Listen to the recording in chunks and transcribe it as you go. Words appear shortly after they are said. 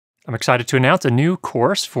I'm excited to announce a new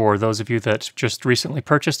course for those of you that just recently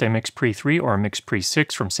purchased a MixPre-3 or a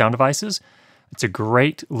MixPre-6 from Sound Devices. It's a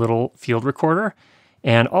great little field recorder,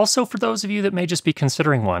 and also for those of you that may just be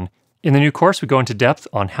considering one. In the new course, we go into depth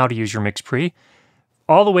on how to use your MixPre,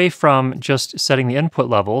 all the way from just setting the input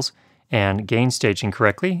levels and gain staging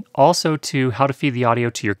correctly, also to how to feed the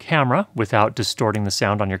audio to your camera without distorting the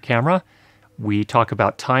sound on your camera. We talk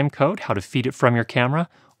about timecode, how to feed it from your camera,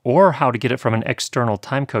 or how to get it from an external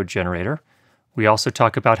timecode generator. We also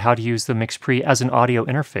talk about how to use the MixPre as an audio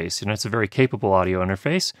interface, and it's a very capable audio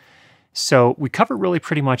interface. So we cover really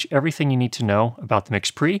pretty much everything you need to know about the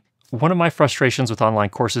MixPre. One of my frustrations with online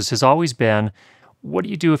courses has always been, what do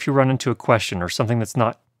you do if you run into a question or something that's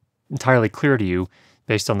not entirely clear to you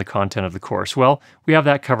based on the content of the course? Well, we have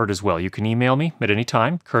that covered as well. You can email me at any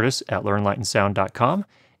time, curtis@learnlightandsound.com,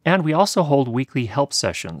 and we also hold weekly help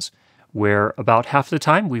sessions, where about half of the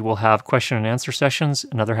time we will have question and answer sessions.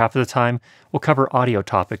 Another half of the time we'll cover audio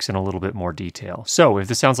topics in a little bit more detail. So if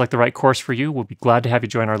this sounds like the right course for you, we'll be glad to have you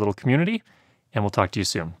join our little community, and we'll talk to you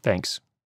soon. Thanks.